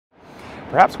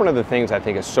Perhaps one of the things I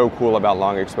think is so cool about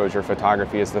long exposure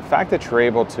photography is the fact that you're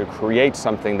able to create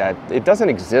something that it doesn't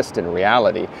exist in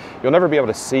reality. You'll never be able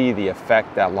to see the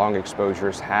effect that long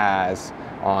exposures has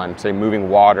on, say, moving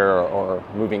water or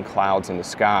moving clouds in the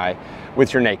sky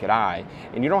with your naked eye.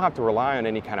 And you don't have to rely on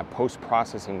any kind of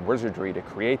post-processing wizardry to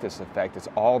create this effect. It's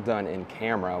all done in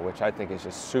camera, which I think is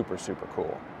just super, super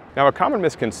cool. Now, a common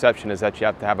misconception is that you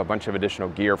have to have a bunch of additional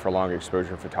gear for long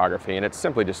exposure photography, and it's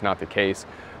simply just not the case.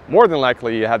 More than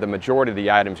likely, you have the majority of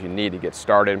the items you need to get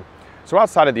started. So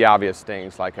outside of the obvious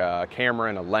things like a camera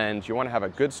and a lens, you want to have a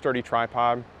good sturdy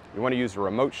tripod. You want to use a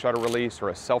remote shutter release or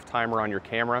a self-timer on your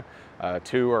camera,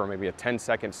 2 or maybe a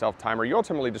 10-second self-timer. You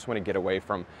ultimately just want to get away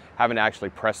from having to actually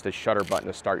press the shutter button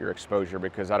to start your exposure,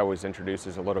 because that always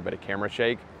introduces a little bit of camera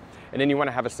shake. And then you want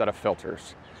to have a set of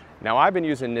filters. Now, I've been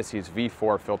using NiSi's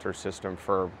V4 filter system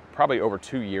for probably over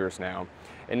 2 years now.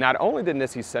 And not only did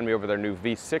NiSi send me over their new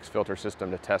V6 filter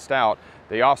system to test out,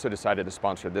 they also decided to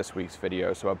sponsor this week's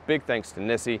video. So a big thanks to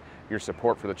NiSi. Your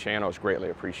support for the channel is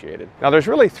greatly appreciated. Now, there's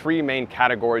really 3 main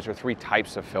categories or 3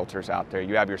 types of filters out there.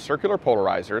 You have your circular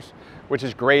polarizers, which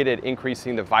is great at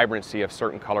increasing the vibrancy of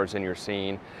certain colors in your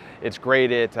scene. It's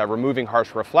great at removing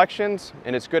harsh reflections,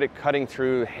 and it's good at cutting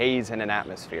through haze in an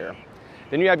atmosphere.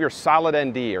 Then you have your solid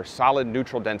ND or solid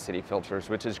neutral density filters,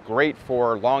 which is great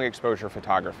for long exposure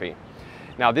photography.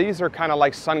 Now, these are kind of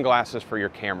like sunglasses for your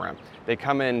camera. They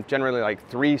come in generally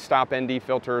like 3-stop ND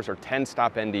filters or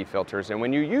 10-stop ND filters. And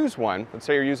when you use one, let's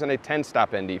say you're using a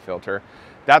 10-stop ND filter,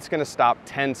 that's going to stop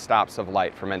 10 stops of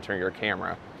light from entering your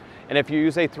camera. And if you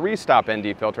use a 3-stop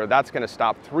ND filter, that's going to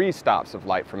stop 3 stops of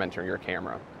light from entering your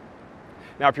camera.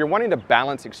 Now, if you're wanting to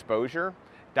balance exposure,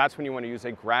 that's when you want to use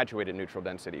a graduated neutral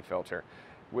density filter,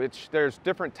 which there's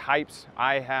different types.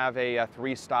 I have a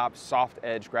 3-stop soft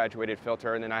edge graduated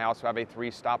filter, and then I also have a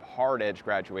 3-stop hard edge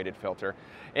graduated filter.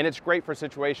 And it's great for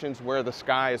situations where the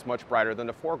sky is much brighter than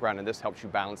the foreground, and this helps you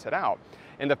balance it out.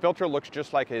 And the filter looks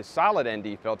just like a solid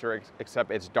ND filter,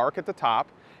 except it's dark at the top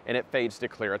and it fades to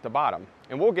clear at the bottom.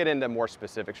 And we'll get into more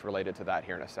specifics related to that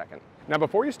here in a second. Now,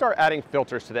 before you start adding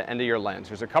filters to the end of your lens,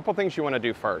 there's a couple things you want to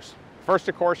do first. First,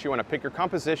 of course, you want to pick your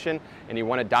composition and you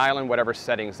want to dial in whatever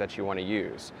settings that you want to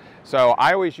use. So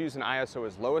I always use an ISO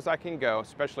as low as I can go,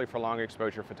 especially for long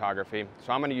exposure photography.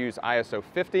 So I'm going to use ISO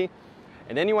 50.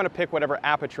 And then you want to pick whatever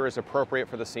aperture is appropriate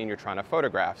for the scene you're trying to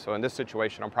photograph. So in this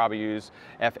situation, I'll probably use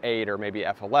f8 or maybe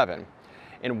f11.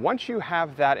 And once you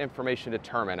have that information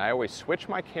determined, I always switch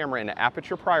my camera into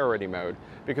aperture priority mode,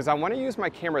 because I want to use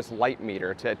my camera's light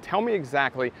meter to tell me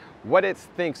exactly what it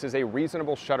thinks is a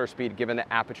reasonable shutter speed given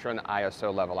the aperture and the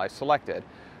ISO level I selected.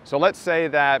 So let's say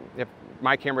that if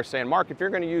my camera is saying, Mark, if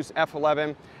you're going to use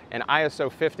f11 and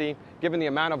ISO 50, given the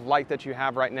amount of light that you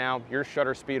have right now, your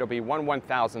shutter speed will be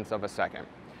 1/1000th of a second.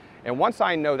 And once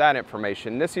I know that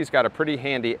information, NiSi's got a pretty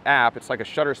handy app. It's like a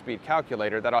shutter speed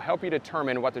calculator that'll help you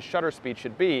determine what the shutter speed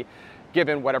should be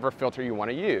given whatever filter you want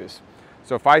to use.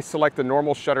 So if I select the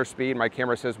normal shutter speed, my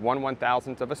camera says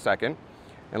 1/1000th of a second.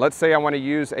 And let's say I want to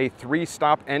use a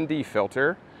 3-stop ND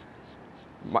filter.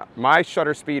 My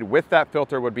shutter speed with that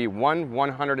filter would be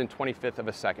 1/125th of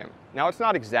a second. Now, it's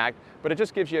not exact, but it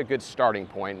just gives you a good starting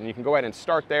point, and you can go ahead and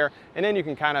start there, and then you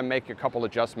can kind of make a couple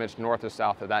adjustments north or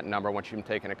south of that number once you've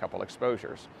taken a couple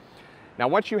exposures. Now,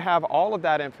 once you have all of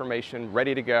that information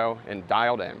ready to go and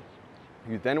dialed in,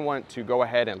 you then want to go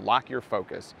ahead and lock your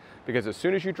focus, because as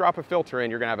soon as you drop a filter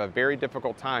in, you're going to have a very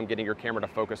difficult time getting your camera to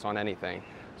focus on anything.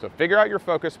 So figure out your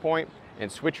focus point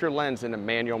and switch your lens into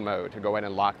manual mode to go ahead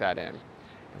and lock that in.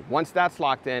 Once that's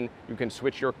locked in, you can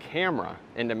switch your camera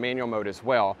into manual mode as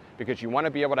well, because you want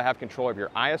to be able to have control of your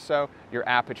ISO, your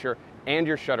aperture, and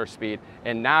your shutter speed.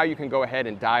 And now you can go ahead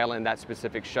and dial in that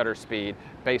specific shutter speed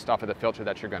based off of the filter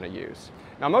that you're going to use.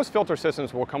 Now, most filter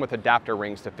systems will come with adapter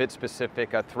rings to fit specific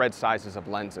thread sizes of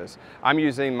lenses. I'm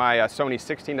using my Sony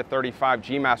 16-35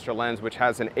 G Master lens, which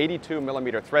has an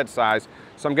 82mm thread size.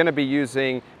 So I'm going to be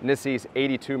using NiSi's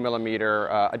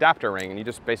 82mm adapter ring, and you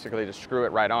just basically just screw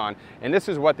it right on. And this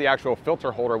is what the actual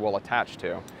filter holder will attach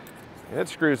to. It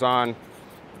screws on.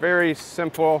 Very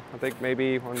simple. I think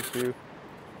maybe 1, 2,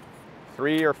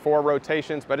 3 or 4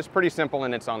 rotations, but it's pretty simple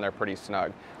and it's on there pretty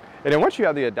snug. And then once you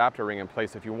have the adapter ring in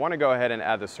place, if you want to go ahead and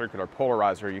add the circular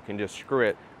polarizer, you can just screw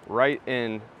it right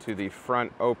into the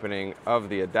front opening of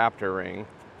the adapter ring,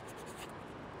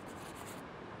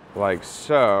 like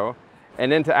so. And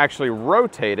then to actually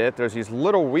rotate it, there's these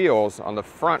little wheels on the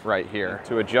front right here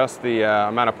to adjust the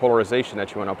amount of polarization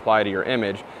that you want to apply to your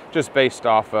image, just based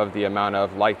off of the amount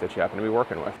of light that you happen to be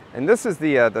working with. And this is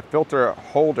the filter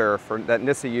holder that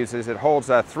NiSi uses. It holds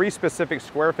 3 specific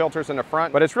square filters in the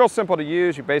front, but it's real simple to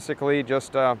use. You basically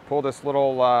just pull this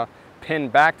little pin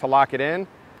back to lock it in,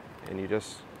 and you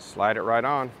just slide it right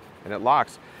on and it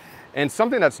locks. And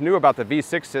something that's new about the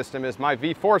V6 system is my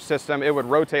V4 system, it would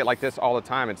rotate like this all the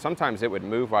time, and sometimes it would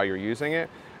move while you're using it.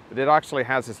 But it actually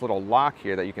has this little lock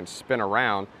here that you can spin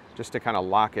around just to kind of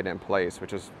lock it in place,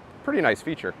 which is a pretty nice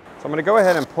feature. So I'm gonna go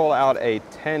ahead and pull out a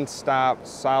 10-stop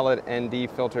solid ND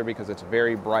filter because it's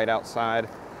very bright outside.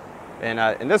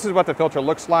 And this is what the filter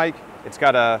looks like. It's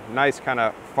got a nice kind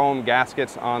of foam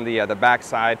gaskets on the back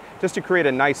side, just to create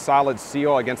a nice solid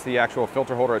seal against the actual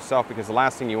filter holder itself, because the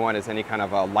last thing you want is any kind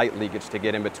of light leakage to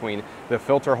get in between the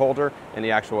filter holder and the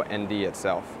actual ND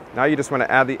itself. Now you just want to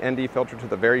add the ND filter to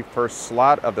the very first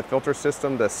slot of the filter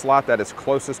system, the slot that is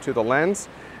closest to the lens,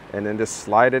 and then just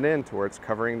slide it in to where it's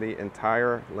covering the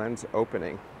entire lens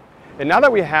opening. And now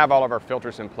that we have all of our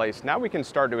filters in place, now we can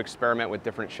start to experiment with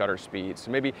different shutter speeds.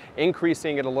 So maybe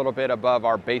increasing it a little bit above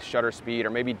our base shutter speed, or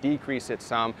maybe decrease it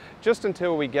some, just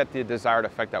until we get the desired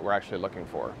effect that we're actually looking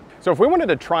for. So if we wanted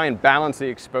to try and balance the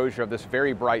exposure of this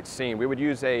very bright scene, we would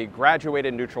use a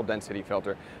graduated neutral density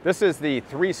filter. This is the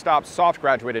 3-stop soft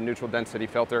graduated neutral density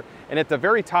filter, and at the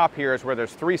very top here is where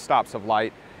there's 3 stops of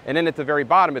light, and then at the very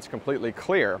bottom it's completely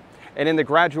clear. And in the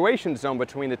graduation zone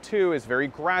between the two is very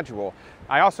gradual.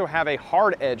 I also have a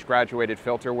hard edge graduated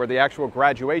filter where the actual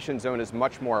graduation zone is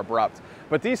much more abrupt.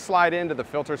 But these slide into the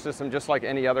filter system just like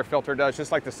any other filter does,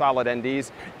 just like the solid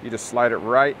NDs. You just slide it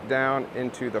right down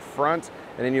into the front,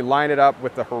 and then you line it up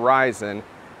with the horizon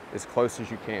as close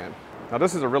as you can. Now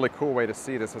this is a really cool way to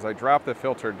see this. As I drop the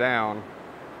filter down,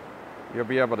 you'll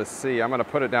be able to see, I'm gonna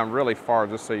put it down really far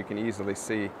just so you can easily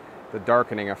see the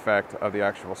darkening effect of the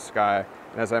actual sky.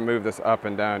 And as I move this up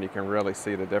and down, you can really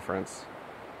see the difference.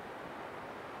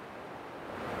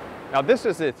 Now this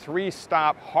is a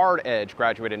 3-stop hard edge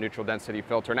graduated neutral density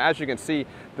filter, and as you can see,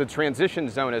 the transition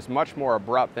zone is much more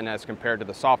abrupt than as compared to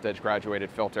the soft edge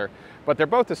graduated filter. But they're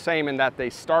both the same in that they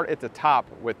start at the top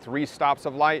with 3 stops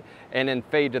of light and then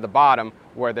fade to the bottom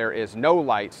where there is no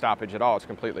light stoppage at all. It's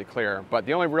completely clear. But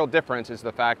the only real difference is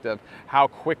the fact of how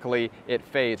quickly it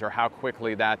fades, or how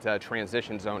quickly that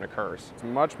transition zone occurs. It's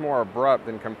much more abrupt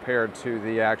than compared to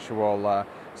the actual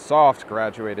soft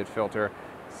graduated filter.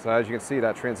 So as you can see,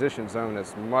 that transition zone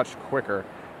is much quicker.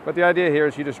 But the idea here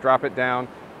is you just drop it down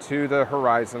to the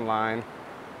horizon line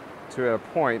to a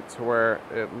point to where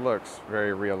it looks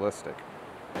very realistic.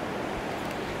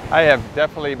 I have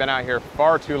definitely been out here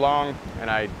far too long, and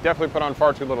I definitely put on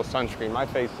far too little sunscreen. My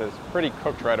face is pretty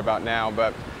cooked right about now,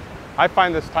 but I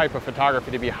find this type of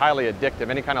photography to be highly addictive,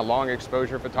 any kind of long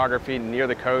exposure photography near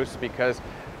the coast, because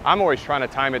I'm always trying to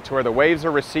time it to where the waves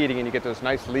are receding and you get those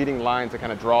nice leading lines that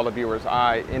kind of draw the viewer's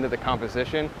eye into the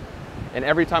composition. And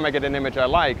every time I get an image I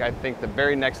like, I think the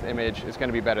very next image is going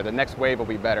to be better. The next wave will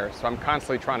be better. So I'm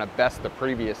constantly trying to best the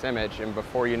previous image, and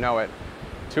before you know it,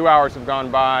 2 hours have gone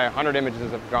by, 100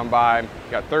 images have gone by, you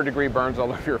got 3rd-degree burns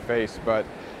all over your face, but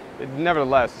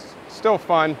nevertheless, still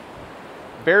fun.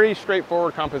 Very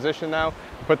straightforward composition though.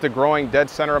 Put the growing dead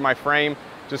center of my frame,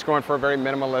 just going for a very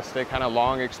minimalistic, kind of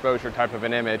long exposure type of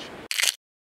an image.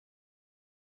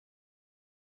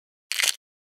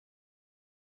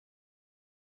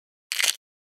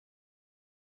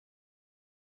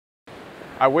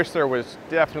 I wish there was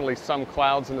definitely some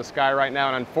clouds in the sky right now,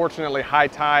 and unfortunately high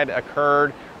tide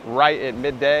occurred right at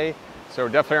midday, so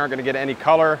definitely aren't going to get any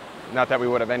color. Not that we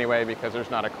would have anyway, because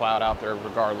there's not a cloud out there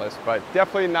regardless, but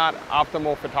definitely not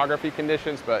optimal photography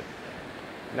conditions. But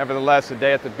nevertheless, a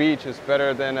day at the beach is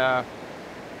better than, I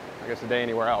guess, a day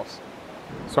anywhere else.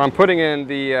 So I'm putting in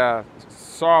the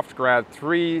soft grad,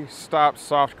 3-stop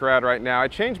soft grad right now. I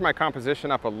changed my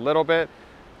composition up a little bit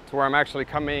to where I'm actually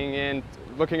coming in,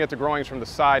 looking at the growings from the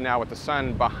side now with the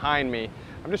sun behind me.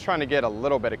 I'm just trying to get a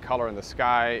little bit of color in the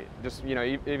sky. Just, you know,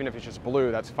 even if it's just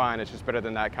blue, that's fine. It's just better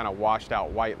than that kind of washed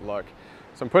out white look.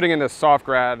 So I'm putting in this soft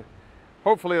grad.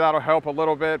 Hopefully that'll help a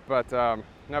little bit, but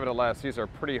nevertheless, these are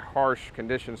pretty harsh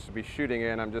conditions to be shooting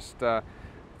in. I'm just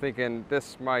thinking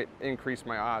this might increase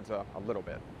my odds a little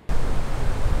bit.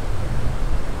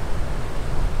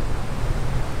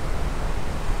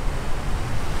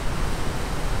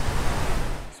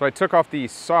 So I took off the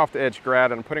soft edge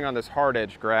grad and I'm putting on this hard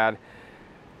edge grad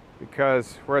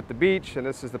because we're at the beach and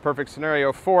this is the perfect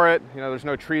scenario for it. You know, there's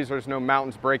no trees, there's no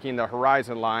mountains breaking the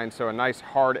horizon line, so a nice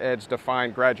hard edge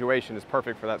defined graduation is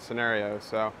perfect for that scenario.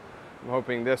 So I'm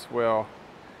hoping this will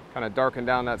kind of darken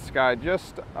down that sky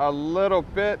just a little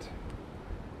bit,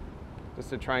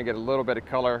 just to try and get a little bit of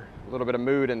color, a little bit of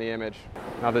mood in the image.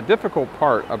 Now the difficult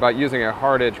part about using a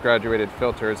hard edge graduated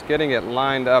filter is getting it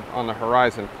lined up on the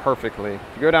horizon perfectly. If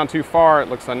you go down too far, it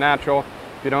looks unnatural.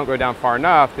 If you don't go down far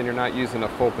enough, then you're not using the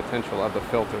full potential of the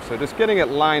filter. So just getting it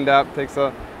lined up takes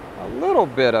a little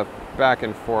bit of back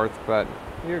and forth, but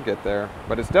you get there.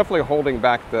 But it's definitely holding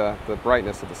back the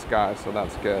brightness of the sky, so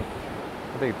that's good.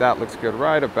 I think that looks good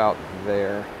right about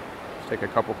there. Let's take a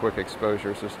couple quick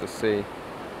exposures just to see.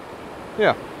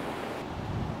 Yeah.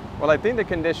 Well, I think the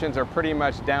conditions are pretty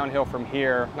much downhill from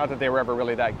here. Not that they were ever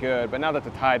really that good, but now that the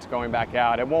tide's going back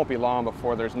out, it won't be long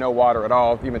before there's no water at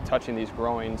all, even touching these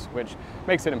groins, which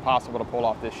makes it impossible to pull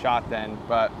off this shot then.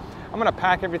 But I'm gonna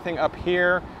pack everything up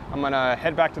here. I'm gonna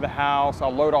head back to the house.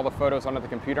 I'll load all the photos onto the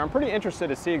computer. I'm pretty interested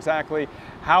to see exactly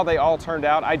how they all turned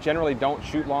out. I generally don't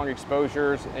shoot long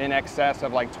exposures in excess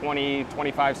of like 20,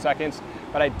 25 seconds,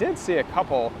 but I did see a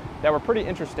couple that were pretty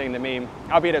interesting to me,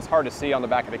 albeit it's hard to see on the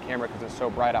back of the camera because it's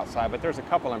so bright outside, but there's a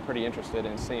couple I'm pretty interested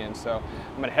in seeing. So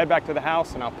I'm gonna head back to the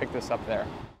house and I'll pick this up there.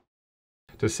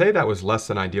 To say that was less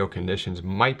than ideal conditions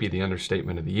might be the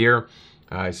understatement of the year.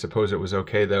 I suppose it was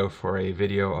okay though for a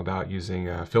video about using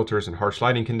filters in harsh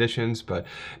lighting conditions, but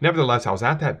nevertheless, I was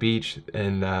at that beach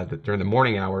during the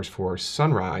morning hours for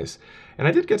sunrise, and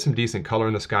I did get some decent color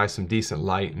in the sky, some decent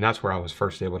light, and that's where I was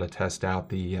first able to test out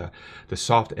the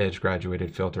soft edge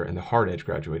graduated filter and the hard edge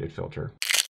graduated filter.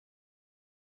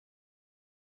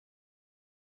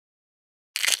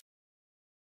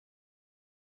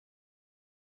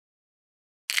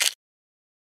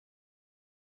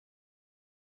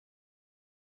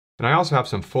 And I also have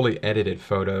some fully edited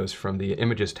photos from the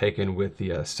images taken with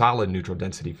the solid neutral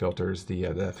density filters, the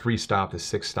 3-stop, the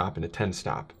 6-stop, and the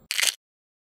 10-stop.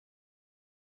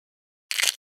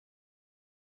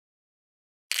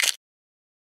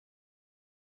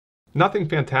 Nothing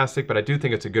fantastic, but I do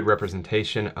think it's a good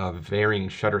representation of varying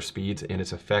shutter speeds and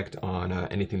its effect on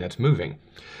anything that's moving.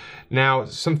 Now,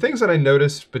 some things that I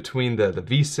noticed between the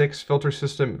V6 filter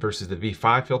system versus the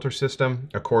V5 filter system.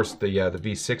 Of course, the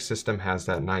V6 system has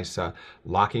that nice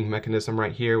locking mechanism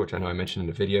right here, which I know I mentioned in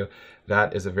the video.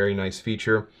 That is a very nice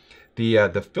feature.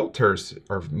 The filters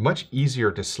are much easier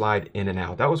to slide in and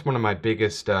out. That was one of my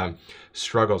biggest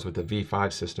struggles with the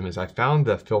V5 system, is I found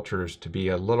the filters to be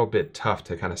a little bit tough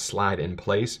to kind of slide in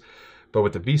place. But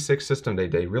with the V6 system,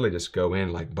 they really just go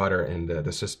in like butter, and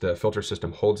the filter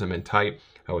system holds them in tight.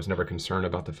 I was never concerned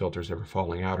about the filters ever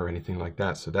falling out or anything like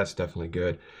that, so that's definitely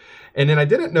good. And then I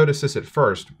didn't notice this at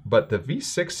first, but the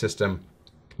V6 system,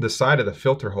 the side of the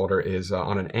filter holder is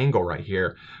on an angle right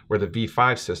here, where the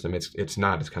V5 system, it's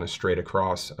not. It's kind of straight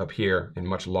across up here and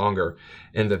much longer.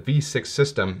 In the V6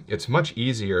 system, it's much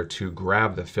easier to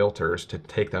grab the filters, to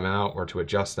take them out or to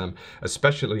adjust them,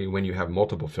 especially when you have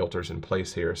multiple filters in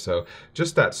place here. So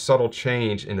just that subtle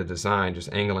change in the design,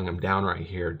 just angling them down right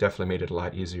here, definitely made it a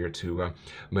lot easier to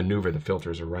maneuver the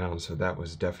filters around. So that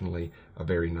was definitely a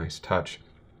very nice touch.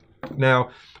 Now,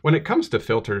 when it comes to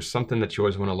filters, something that you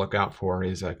always want to look out for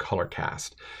is a color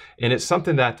cast. And it's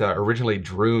something that originally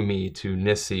drew me to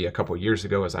NiSi a couple years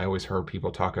ago, as I always heard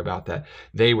people talk about that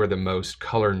they were the most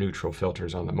color neutral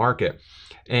filters on the market.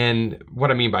 And what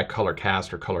I mean by color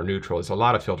cast or color neutral is a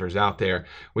lot of filters out there,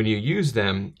 when you use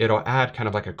them, it'll add kind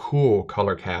of like a cool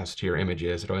color cast to your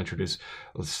images. It'll introduce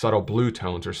subtle blue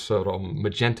tones or subtle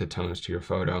magenta tones to your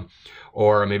photo,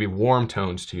 or maybe warm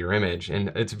tones to your image.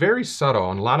 And it's very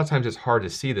subtle, and a lot of times it's hard to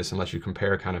see this unless you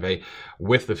compare kind of a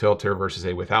with the filter versus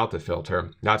a without the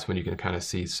filter. That's when you can kind of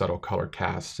see subtle color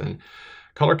casts. And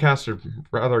color casts are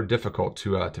rather difficult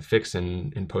to fix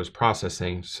in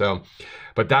post-processing. So,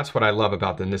 but that's what I love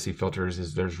about the NiSi filters,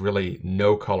 is there's really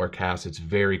no color cast. It's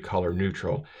very color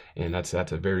neutral, and that's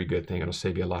a very good thing. It'll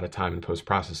save you a lot of time in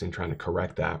post-processing trying to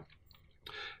correct that.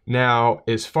 Now,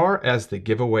 as far as the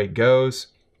giveaway goes,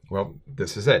 well,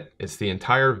 this is it. It's the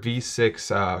entire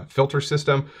V6 filter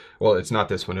system. Well, it's not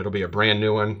this one. It'll be a brand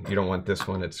new one. You don't want this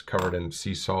one. It's covered in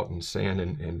sea salt and sand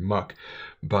and muck.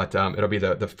 But it'll be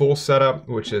the full setup,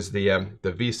 which is the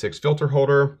V6 filter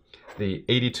holder, the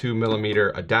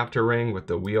 82mm adapter ring with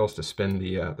the wheels to spin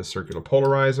the circular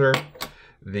polarizer,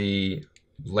 the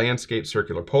landscape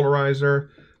circular polarizer,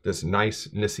 this nice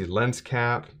NiSi lens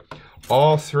cap,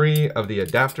 all 3 of the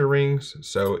adapter rings,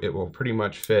 so it will pretty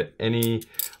much fit any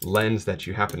lens that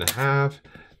you happen to have.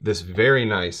 This very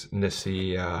nice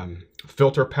NiSi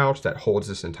filter pouch that holds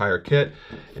this entire kit,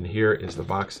 and here is the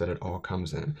box that it all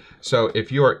comes in. So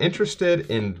if you are interested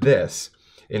in this,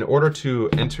 in order to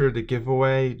enter the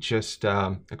giveaway, just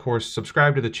of course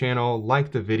subscribe to the channel,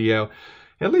 like the video,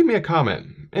 and leave me a comment.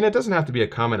 And it doesn't have to be a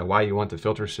comment of why you want the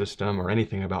filter system or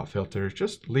anything about filters.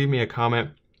 Just leave me a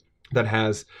comment that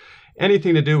has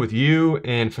anything to do with you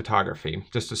and photography,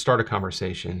 just to start a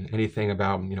conversation. Anything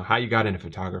about, how you got into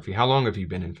photography, how long have you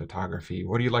been in photography,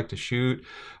 what do you like to shoot,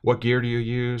 what gear do you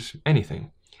use,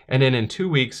 anything. And then in 2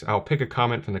 weeks, I'll pick a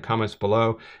comment from the comments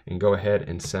below and go ahead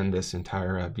and send this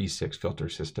entire V6 filter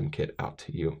system kit out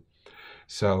to you.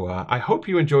 So I hope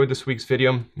you enjoyed this week's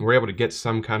video. We're able to get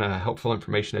some kind of helpful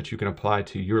information that you can apply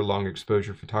to your long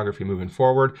exposure photography moving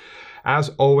forward. As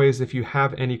always, if you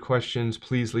have any questions,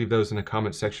 please leave those in the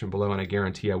comment section below, and I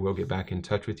guarantee I will get back in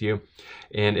touch with you.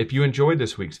 And if you enjoyed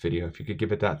this week's video, if you could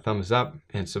give it that thumbs up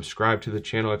and subscribe to the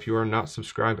channel if you are not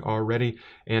subscribed already.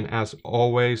 And as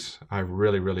always, I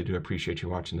really do appreciate you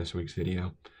watching this week's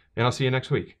video. And I'll see you next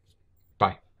week.